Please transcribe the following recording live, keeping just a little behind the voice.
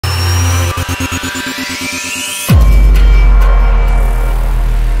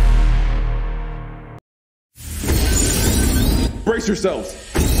Brace yourselves.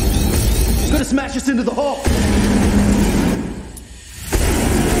 It's gonna smash us into the hull.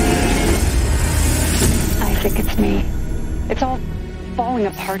 I think it's me. It's all falling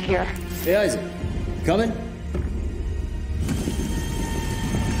apart here. Hey, Isaac. Coming?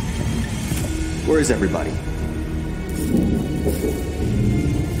 Where is everybody?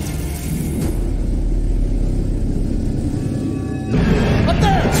 Up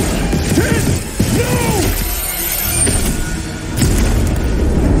there! Ten! No!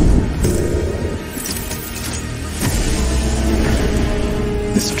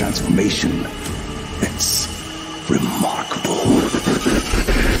 This transformation, it's remarkable.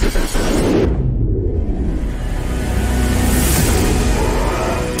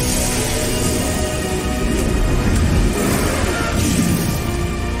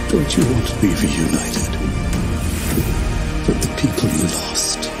 Don't you want to be reunited with the people you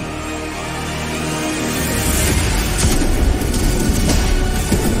lost?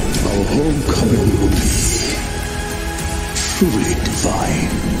 Our homecoming will be truly divine.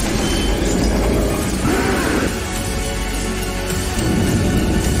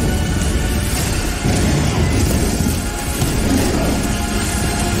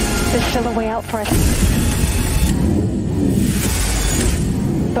 There's still a way out for us.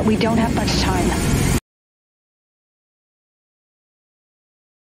 But we don't have much time.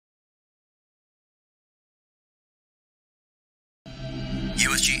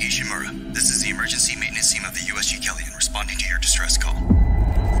 USG Ishimura, this is the emergency maintenance team of the USG Kellyan responding to your distress call.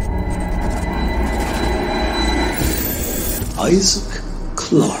 Isaac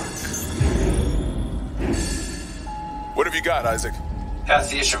Clarke. What have you got, Isaac? Half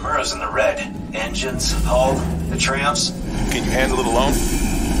the Ishimura's in the red. Engines, hull, the trams. Can you handle it alone?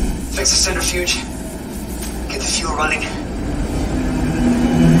 Fix the centrifuge. Get the fuel running.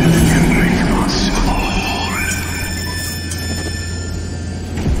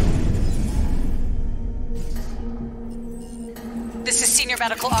 This is Senior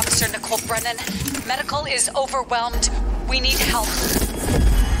Medical Officer Nicole Brennan. Medical is overwhelmed. We need help.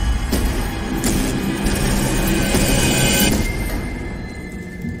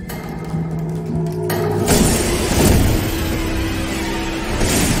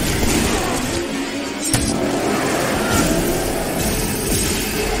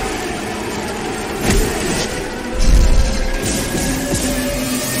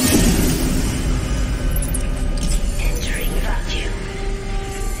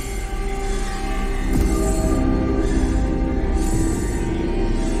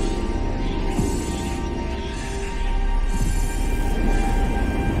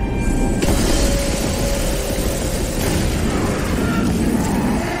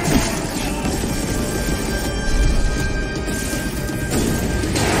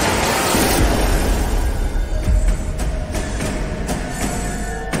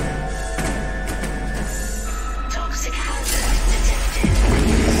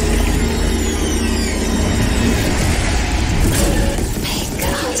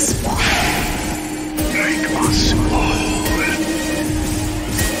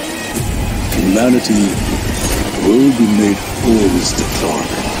 Humanity will be made whole, Mr.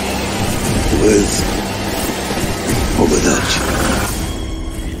 Clarke. With or without you.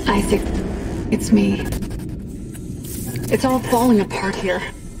 Isaac, it's me. It's all falling apart here.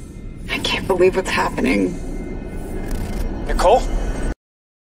 I can't believe what's happening. Nicole?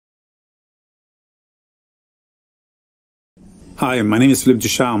 Hi, my name is Philippe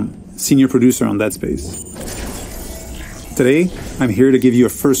Ducharme, senior producer on Dead Space. Today, I'm here to give you a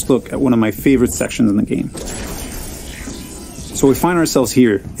first look at one of my favorite sections in the game. So we find ourselves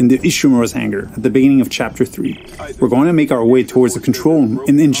here in the Ishimura's hangar at the beginning of Chapter 3. We're going to make our way towards the control room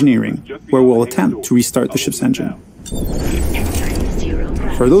in engineering, where we'll attempt to restart the ship's engine.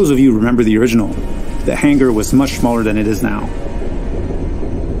 For those of you who remember the original, the hangar was much smaller than it is now.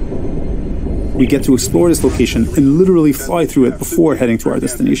 We get to explore this location and literally fly through it before heading to our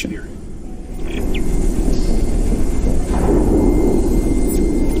destination.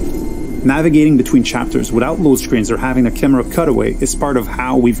 Navigating between chapters without load screens or having a camera cutaway is part of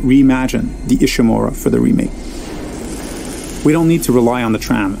how we've reimagined the Ishimura for the remake. We don't need to rely on the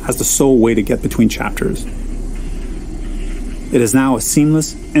tram as the sole way to get between chapters. It is now a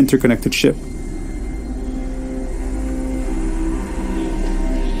seamless, interconnected ship.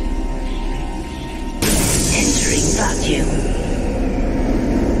 Entering vacuum.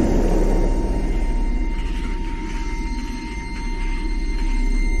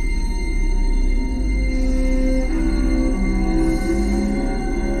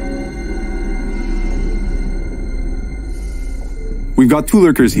 We've got two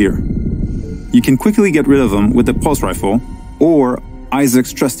lurkers here. You can quickly get rid of them with the pulse rifle, or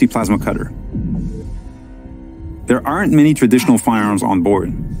Isaac's trusty plasma cutter. There aren't many traditional firearms on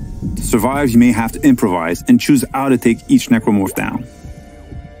board. To survive, you may have to improvise and choose how to take each necromorph down.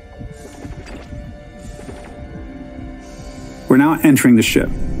 We're now entering the ship.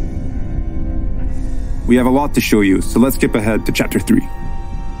 We have a lot to show you, so let's skip ahead to Chapter 3.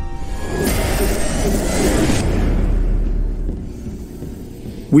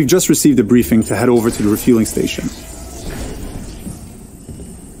 We've just received a briefing to head over to the refueling station.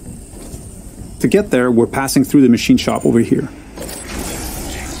 To get there, we're passing through the machine shop over here.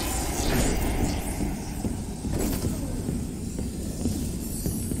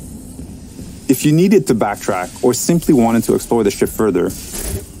 If you needed to backtrack or simply wanted to explore the ship further,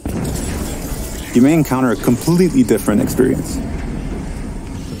 you may encounter a completely different experience.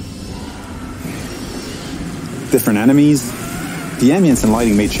 Different enemies, the ambience and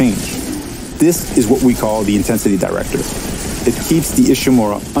lighting may change. This is what we call the intensity director. It keeps the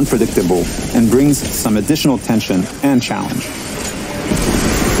Ishimura unpredictable and brings some additional tension and challenge.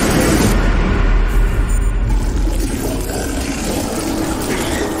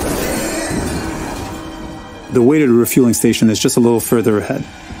 The way to the refueling station is just a little further ahead.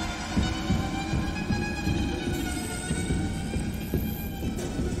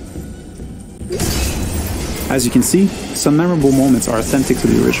 As you can see, some memorable moments are authentic to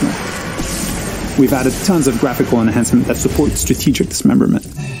the original. We've added tons of graphical enhancement that support strategic dismemberment.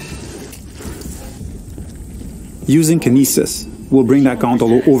 Using Kinesis, we'll bring that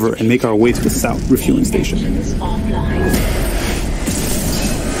gondola over and make our way to the south refueling station.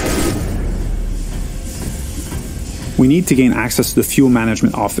 We need to gain access to the fuel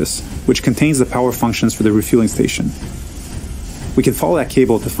management office, which contains the power functions for the refueling station. We can follow that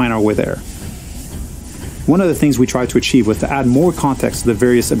cable to find our way there. One of the things we tried to achieve was to add more context to the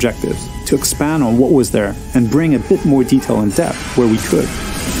various objectives, to expand on what was there, and bring a bit more detail and depth where we could.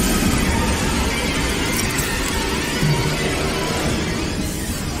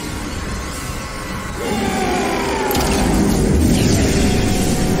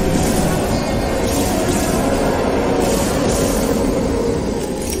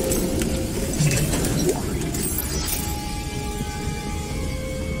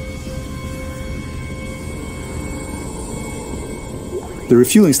 The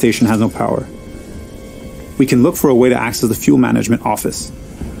refueling station has no power. We can look for a way to access the fuel management office.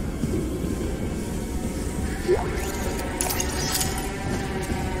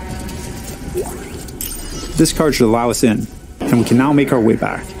 This card should allow us in, and we can now make our way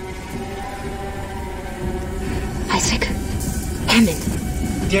back. Isaac.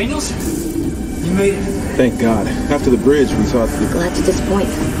 Hammond. Daniels? You made it. Thank God. After the bridge, we thought... Glad to disappoint.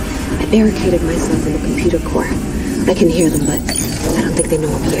 I barricaded myself in the computer core. I can hear them, but I don't think they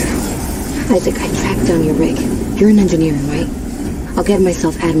know I'm here. Isaac, I tracked down your rig. You're an engineer, right? I'll get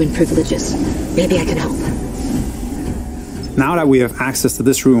myself admin privileges. Maybe I can help. Now that we have access to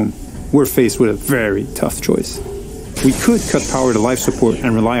this room, we're faced with a very tough choice. We could cut power to life support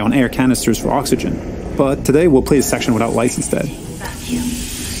and rely on air canisters for oxygen, but today we'll play the section without lights instead.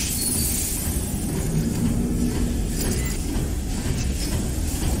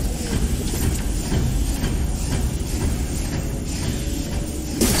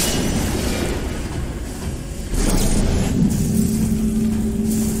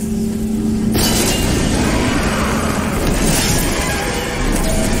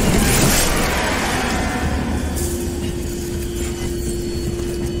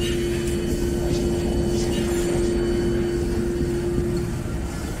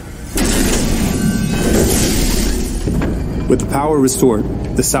 With the power restored,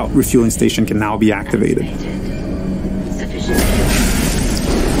 the South refueling station can now be activated.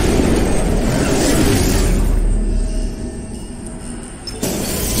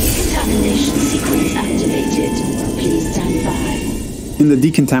 Decontamination sequence activated. Please stand by. In the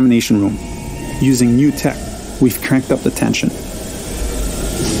decontamination room, using new tech, we've cranked up the tension.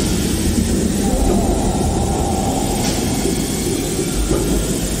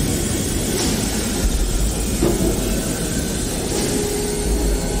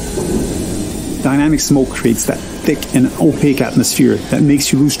 Dynamic smoke creates that thick and opaque atmosphere that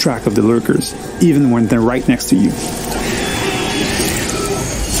makes you lose track of the lurkers, even when they're right next to you.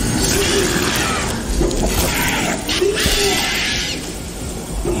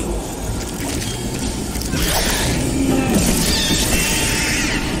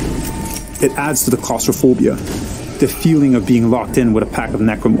 It adds to the claustrophobia, the feeling of being locked in with a pack of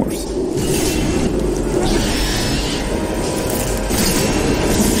necromorphs.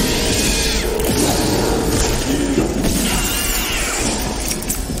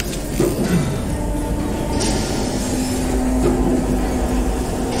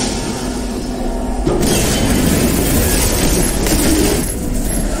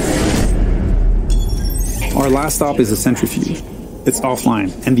 Our last stop is a centrifuge. It's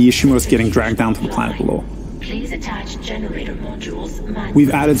offline, and the Ishimura is getting dragged down to the planet below. Please attach generator modules manually.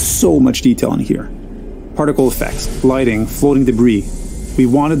 We've added so much detail in here. Particle effects, lighting, floating debris. We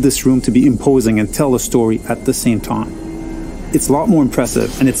wanted this room to be imposing and tell a story at the same time. It's a lot more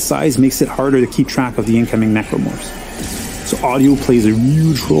impressive, and its size makes it harder to keep track of the incoming necromorphs. So audio plays a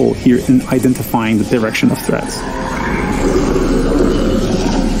huge role here in identifying the direction of threats.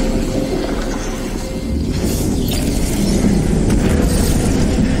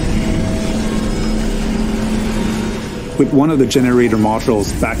 With one of the generator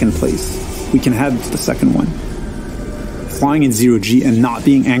modules back in place, we can head to the second one. Flying in 0G and not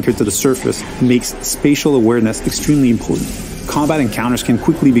being anchored to the surface makes spatial awareness extremely important. Combat encounters can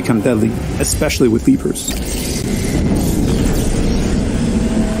quickly become deadly, especially with leapers.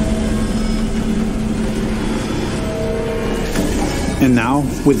 And now,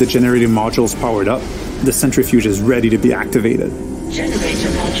 with the generator modules powered up, the centrifuge is ready to be activated. Generator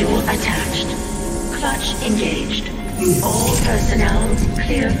module attached. Clutch engaged. All personnel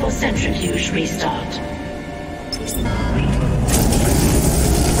clear for centrifuge restart.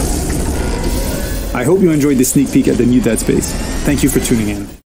 I hope you enjoyed this sneak peek at the new Dead Space. Thank you for tuning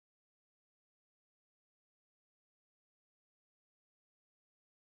in.